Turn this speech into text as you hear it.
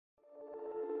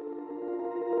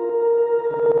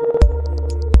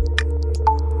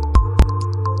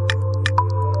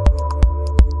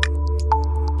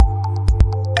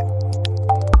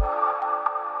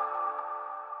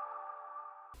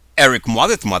Eric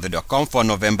Muathe, Muathe.com for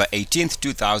November 18th,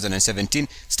 2017.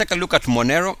 Let's take a look at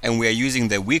Monero, and we are using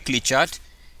the weekly chart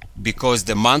because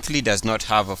the monthly does not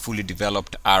have a fully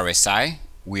developed RSI.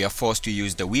 We are forced to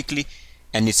use the weekly,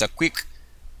 and it's a quick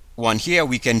one here.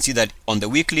 We can see that on the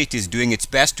weekly it is doing its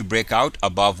best to break out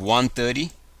above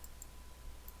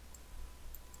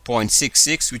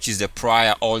 130.66, which is the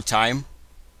prior all-time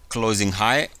closing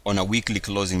high on a weekly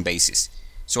closing basis.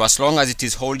 So as long as it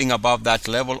is holding above that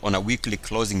level on a weekly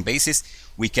closing basis,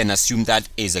 we can assume that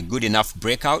is a good enough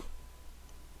breakout.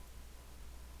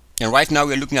 And right now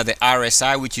we're looking at the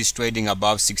RSI, which is trading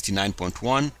above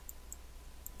 69.1.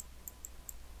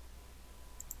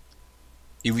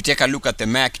 If we take a look at the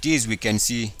MACDs, we can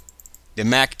see the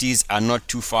MACDs are not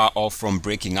too far off from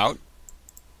breaking out.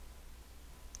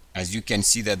 As you can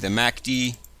see that the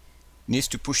MACD needs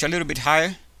to push a little bit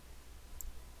higher,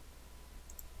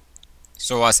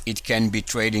 so as it can be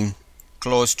trading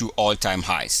close to all-time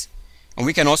highs. And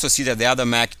we can also see that the other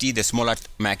MACD, the smaller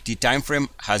MACD time frame,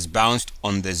 has bounced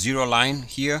on the zero line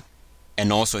here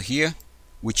and also here,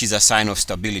 which is a sign of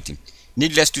stability.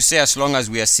 Needless to say, as long as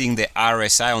we are seeing the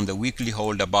RSI on the weekly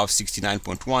hold above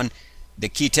 69.1, the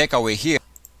key takeaway here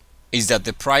is that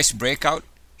the price breakout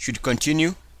should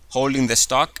continue holding the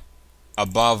stock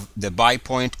above the buy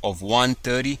point of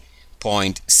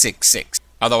 130.66.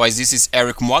 Otherwise, this is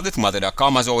Eric Muathe,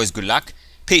 Muathe.com. As always, good luck,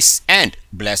 peace, and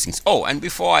blessings. Oh, and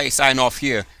before I sign off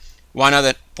here, one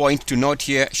other point to note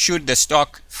here: should the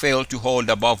stock fail to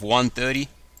hold above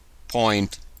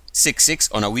 130.66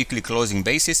 on a weekly closing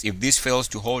basis, if this fails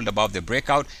to hold above the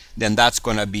breakout, then that's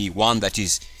going to be one that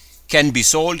can be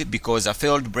sold, because a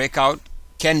failed breakout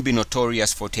can be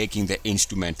notorious for taking the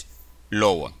instrument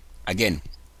lower. Again,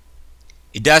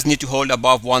 it does need to hold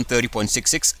above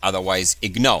 130.66, otherwise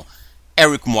ignore.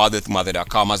 Eric Muathe,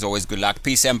 Muathe.com. As always, good luck,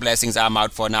 peace, and blessings. I'm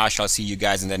out for now. I shall see you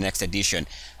guys in the next edition.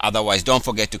 Otherwise, don't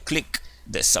forget to click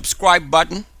the subscribe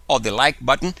button or the like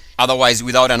button. Otherwise,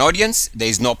 without an audience, there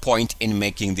is no point in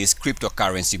making these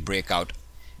cryptocurrency breakout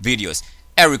videos.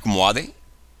 Eric Muathe,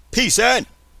 peace and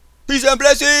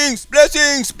blessings,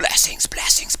 blessings, blessings,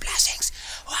 blessings, blessings.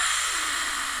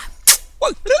 Wow.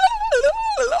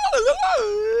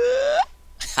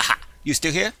 You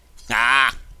still here?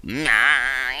 Nah.